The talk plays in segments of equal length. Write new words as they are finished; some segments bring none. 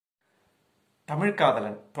தமிழ்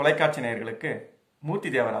காதலன் தொலைக்காட்சி நேயர்களுக்கு மூர்த்தி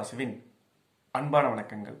தேவராசுவின் அன்பான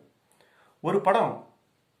வணக்கங்கள். ஒரு படம்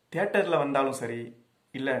தியேட்டரில் வந்தாலும் சரி,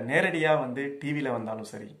 இல்லை நேரடியாக டிவியில் வந்தாலும்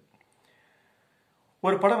சரி,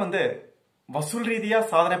 ஒரு படம் வசூல் ரீதியாக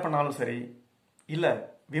சாதனை பண்ணாலும் சரி, இல்லை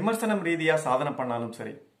விமர்சனம் ரீதியாக சாதனை பண்ணாலும்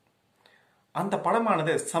சரி, அந்த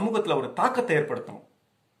படமானது சமூகத்தில் ஒரு தாக்கத்தை ஏற்படுத்தணும்.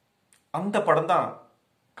 அந்த படம் தான்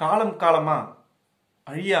காலம் காலமாக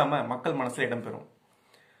அழியாமல் மக்கள் மனசில் இடம்பெறும்.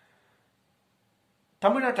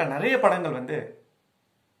 தமிழ்நாட்டில் நிறைய படங்கள்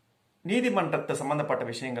நீதிமன்றத்தை சம்பந்தப்பட்ட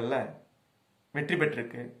விஷயங்கள்ல வெற்றி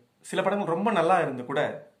பெற்றிருக்கு. சில படங்கள் ரொம்ப நல்லா இருந்து கூட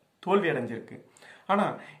தோல்வி அடைஞ்சிருக்கு.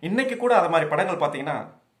 ஆனால் இன்னைக்கு கூட அது மாதிரி படங்கள் பார்த்தீங்கன்னா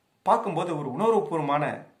பார்க்கும்போது ஒரு உணர்வுபூர்வமான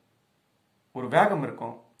ஒரு வேகம்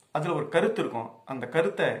இருக்கும், அதில் ஒரு கருத்து இருக்கும். அந்த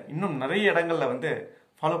கருத்தை இன்னும் நிறைய இடங்கள்ல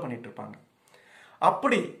ஃபாலோ பண்ணிட்டு இருப்பாங்க.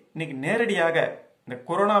 அப்படி இன்னைக்கு நேரடியாக இந்த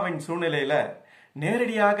கொரோனாவின் சூழ்நிலையில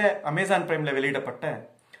நேரடியாக அமேசான் பிரைம்ல வெளியிடப்பட்ட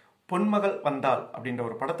பொன்மகள் வந்தால் அப்படின்ற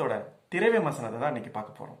ஒரு படத்தோட திரை விமர்சனத்தை தான் இன்னைக்கு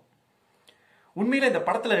பார்க்க போறோம். உண்மையில இந்த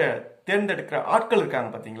படத்துல தேர்ந்தெடுக்கிற ஆட்கள் இருக்காங்க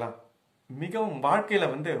பாத்தீங்களா, மிகவும் வாழ்க்கையில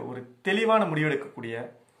ஒரு தெளிவான முடிவெடுக்கக்கூடிய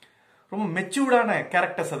ரொம்ப மெச்சூர்டான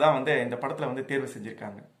கேரக்டர்ஸை தான் இந்த படத்துல தேர்வு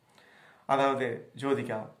செஞ்சிருக்காங்க. அதாவது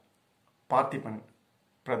ஜோதிகா, பார்த்திபன்,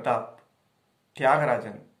 பிரதாப்,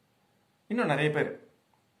 தியாகராஜன், இன்னும் நிறைய பேர்,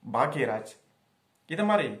 பாக்யராஜ், இதை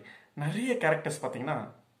மாதிரி நிறைய கேரக்டர்ஸ் பார்த்தீங்கன்னா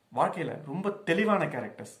வாழ்க்கையில ரொம்ப தெளிவான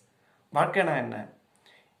கேரக்டர்ஸ். வாழ்க்கைனா என்ன,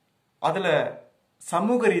 அதுல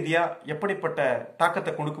சமூக ரீதியா எப்படிப்பட்ட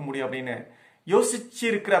தாக்கத்தை கொடுக்க முடியும் அப்படின்னு யோசிச்சு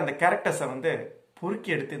இருக்கிற அந்த கேரக்டர்ஸை பொறுக்கி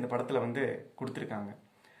எடுத்து இந்த படத்துல கொடுத்துருக்காங்க.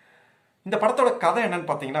 இந்த படத்தோட கதை என்னன்னு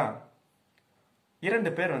பார்த்தீங்கன்னா,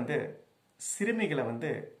 இரண்டு பேர் சிறுமிகளை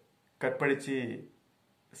கற்பழிச்சு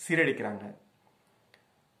சீரழிக்கிறாங்க.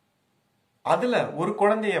 அதுல ஒரு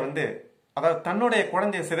குழந்தைய அதாவது தன்னுடைய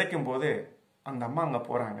குழந்தைய சிதைக்கும் போது அந்த அம்மா அங்க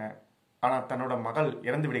போறாங்க. ஆனா தன்னோட மகள்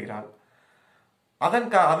இறந்து விடுகிறாள்.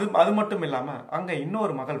 அது மட்டும் இல்லாம அங்க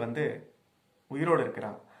இன்னொரு மகள் உயிரோடு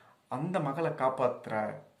இருக்கிறாள். அந்த மகளை காப்பாற்றுற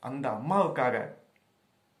அந்த அம்மாவுக்காக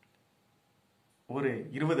ஒரு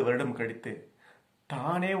 20 வருடம் கழித்து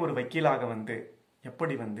தானே ஒரு வக்கீலாக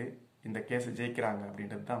எப்படி இந்த கேஸ் ஜெயிக்கிறாங்க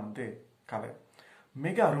அப்படின்றது தான் கதை.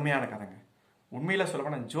 மிக அருமையான கதைங்க. உண்மையில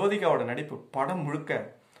சொல்லப்போனா ஜோதிகாவோட நடிப்பு படம் முழுக்க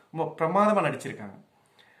ரொம்ப பிரமாதமா நடிச்சிருக்காங்க.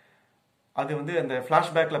 அது அந்த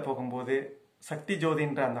பிளாஷ்பேக்ல போகும்போது சக்தி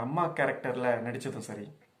ஜோதின்ற அந்த அம்மா கேரக்டர்ல நடிச்சதும் சரி,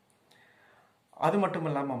 அது மட்டும்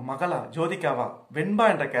இல்லாம மகளா ஜோதிகாவா வெண்பா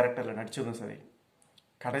என்ற கேரக்டர்ல நடிச்சதும் சரி,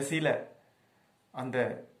 கடைசியில அந்த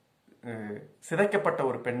சிதைக்கப்பட்ட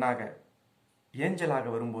ஒரு பெண்ணாக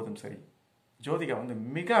ஏஞ்சலாக வரும்போதும் சரி, ஜோதிகா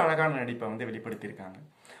மிக அழகான நடிப்பை வெளிப்படுத்தியிருக்காங்க.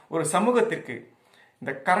 ஒரு சமூகத்திற்கு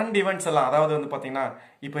இந்த கரண்ட் ஈவெண்ட்ஸ் எல்லாம், அதாவது பாத்தீங்கன்னா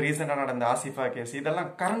இப்ப ரீசெண்டா நடந்த ஆசிஃபா கேஸ்,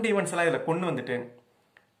 இதெல்லாம் கரண்ட் ஈவெண்ட்ஸ் எல்லாம் இதுல கொண்டு வந்துட்டு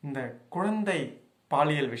இந்த குழந்தை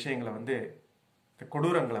பாலியல் விஷயங்களை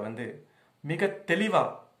கொடூரங்களை மிக தெளிவா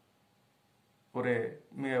ஒரு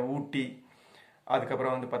ஊட்டி,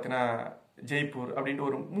 அதுக்கப்புறம் பார்த்தீங்கன்னா ஜெய்ப்பூர் அப்படின்ட்டு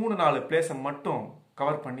ஒரு 3-4 பிளேஸை மட்டும்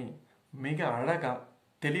கவர் பண்ணி மிக அழகா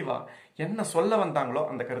தெளிவா என்ன சொல்ல வந்தாங்களோ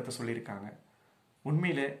அந்த கருத்தை சொல்லியிருக்காங்க.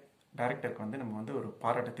 உண்மையிலே டைரக்டருக்கு நம்ம ஒரு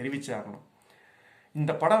பாராட்டை தெரிவிச்சே ஆகணும்.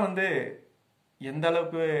 இந்த படம் எந்த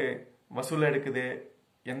அளவுக்கு வசூல் எடுக்குது,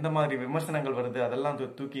 எந்த மாதிரி விமர்சனங்கள் வருது, அதெல்லாம்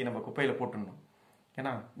தூக்கி நம்ம குப்பையில போட்டுடணும்.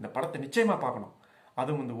 ஏன்னா இந்த படத்தை நிச்சயமா பார்க்கணும்.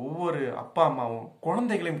 அதுவும் ஒவ்வொரு அப்பா அம்மாவும்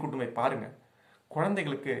குழந்தைகளையும் கூட்டு போய் பாருங்க.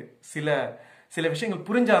 குழந்தைகளுக்கு சில சில விஷயங்கள்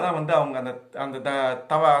புரிஞ்சாதான் அவங்க அந்த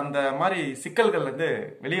அந்த அந்த மாதிரி சிக்கல்கள்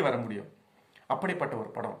வெளியே வர முடியும். அப்படிப்பட்ட ஒரு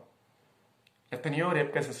படம். எத்தனையோ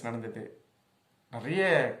ரேப் கேசஸ் நடந்தது, நிறைய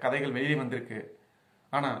கதைகள் வெளியே வந்திருக்கு.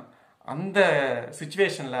 ஆனா அந்த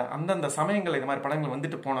சிச்சுவேஷன்ல அந்தந்த சமயங்கள் இந்த மாதிரி படங்கள்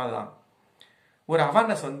வந்துட்டு போனாதான் ஒரு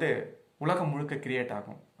அவேர்னஸ் உலகம் முழுக்க கிரியேட்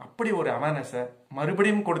ஆகும். அப்படி ஒரு அவேர்னஸை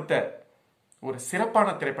மறுபடியும் கொடுத்த ஒரு சிறப்பான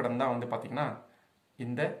திரைப்படம் தான் பாத்தீங்கன்னா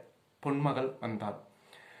இந்த பொன்மகள் வந்தால்.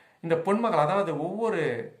 இந்த பொன்மகள், அதாவது ஒவ்வொரு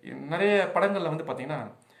நிறைய படங்கள்ல பாத்தீங்கன்னா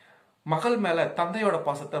மகள் மேல தந்தையோட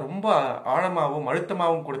பாசத்தை ரொம்ப ஆழமாகவும்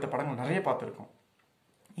அழுத்தமாகவும் கொடுத்த படங்கள் நிறைய பார்த்துருக்கோம்.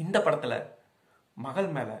 இந்த படத்துல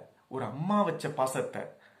மகள் மேல ஒரு அம்மா வச்ச பாசத்தை,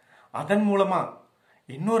 அதன் மூலமா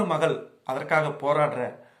இன்னொரு மகள் அதற்காக போராடுற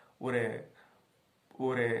ஒரு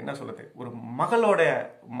ஒரு என்ன சொல்றது, ஒரு மகளோட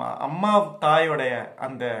அம்மா தாயோடைய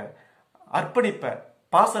அந்த அர்ப்பணிப்பை,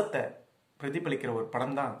 பாசத்தை பிரதிபலிக்கிற ஒரு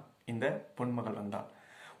படம் தான் இந்த பொன்மகள் வந்தால்.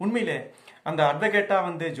 உண்மையிலே அந்த அட்வொகேட்டா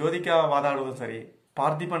ஜோதிகா வாதாடுவதும் சரி,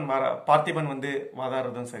 பார்த்திபன்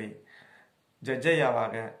வாதாடுறதும் சரி,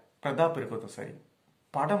 ஜட்ஜையாவாக பிரதாப் இருக்கிறதும் சரி,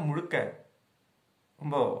 படம் முழுக்க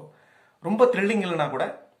ரொம்ப ரொம்ப த்ரில்லிங் இல்லைனா கூட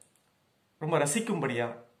ரொம்ப ரசிக்கும்படியா,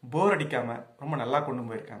 போர் அடிக்காம ரொம்ப நல்லா கொண்டு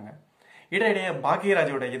போயிருக்காங்க. இடையிடையே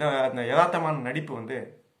பாக்யராஜோட அந்த யதார்த்தமான நடிப்பு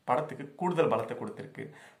படத்துக்கு கூடுதல் பலத்தை கொடுத்துருக்கு.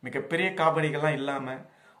 மிகப்பெரிய காமெடிகள்லாம் இல்லாம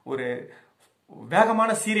ஒரு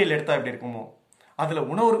வேகமான சீரியல் எடுத்தா எப்படி இருக்குமோ, அதுல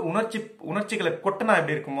உணர்ச்சிகளை கொட்டினா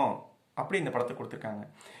எப்படி இருக்குமோ அப்படி இந்த படத்தை கொடுத்துருக்காங்க.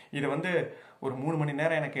 இது வந்து ஒரு 3 மணி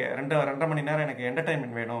நேரம் எனக்கு 2.5 மணி நேரம் எனக்கு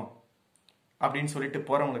என்டர்டைன்மெண்ட் வேணும் அப்படின்னு சொல்லிட்டு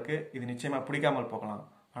போறவங்களுக்கு இது நிச்சயமா பிடிக்காமல் போகலாம்.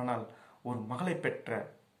 ஆனால் ஒரு மகளை பெற்ற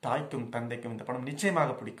தாய்க்கும் தந்தைக்கும் இந்த படம்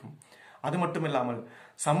நிச்சயமாக பிடிக்கும். அது மட்டும் இல்லாமல்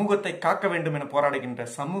சமூகத்தை காக்க வேண்டும் என போராடுகின்ற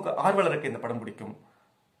சமூக ஆர்வலருக்கு இந்த படம் பிடிக்கும்.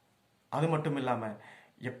 அது மட்டும் இல்லாம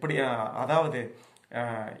எப்படி அதாவது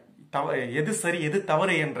எது சரி எது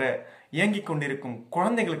தவறு என்ற இயங்கிக் கொண்டிருக்கும்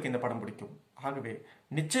குழந்தைகளுக்கு இந்த படம் பிடிக்கும். ஆகவே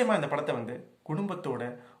நிச்சயமா இந்த படத்தை வந்து குடும்பத்தோட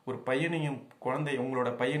ஒரு பையனையும் உங்களோட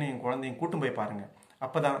பையனையும் குழந்தையும் கூட்டும் போய் பாருங்க.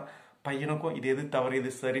 அப்பதான் பையனுக்கும் இது எது தவறு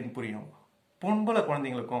எது சரின்னு புரியும். பொன்பல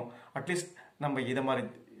குழந்தைங்களுக்கும் அட்லீஸ்ட் நம்ம இதை மாதிரி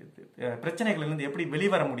பிரச்சனைகளிலிருந்து எப்படி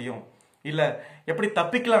வெளிவர முடியும், இல்ல எப்படி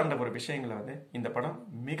தப்பிக்கலாம்ன்ற ஒரு விஷயங்களை வந்து இந்த படம்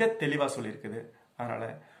மிக தெளிவா சொல்லியிருக்குது. அதனால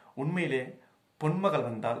உண்மையிலே பொன்மகள்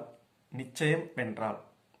வந்தால் நிச்சயம் வென்றால்.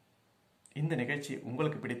 இந்த நிகழ்ச்சி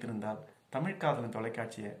உங்களுக்கு பிடித்திருந்தால் தமிழ் காதலன்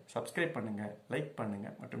தொலைக்காட்சியை சப்ஸ்கிரைப் பண்ணுங்க, லைக் பண்ணுங்க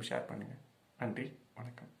மற்றும் ஷேர் பண்ணுங்க. நன்றி,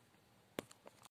 வணக்கம்.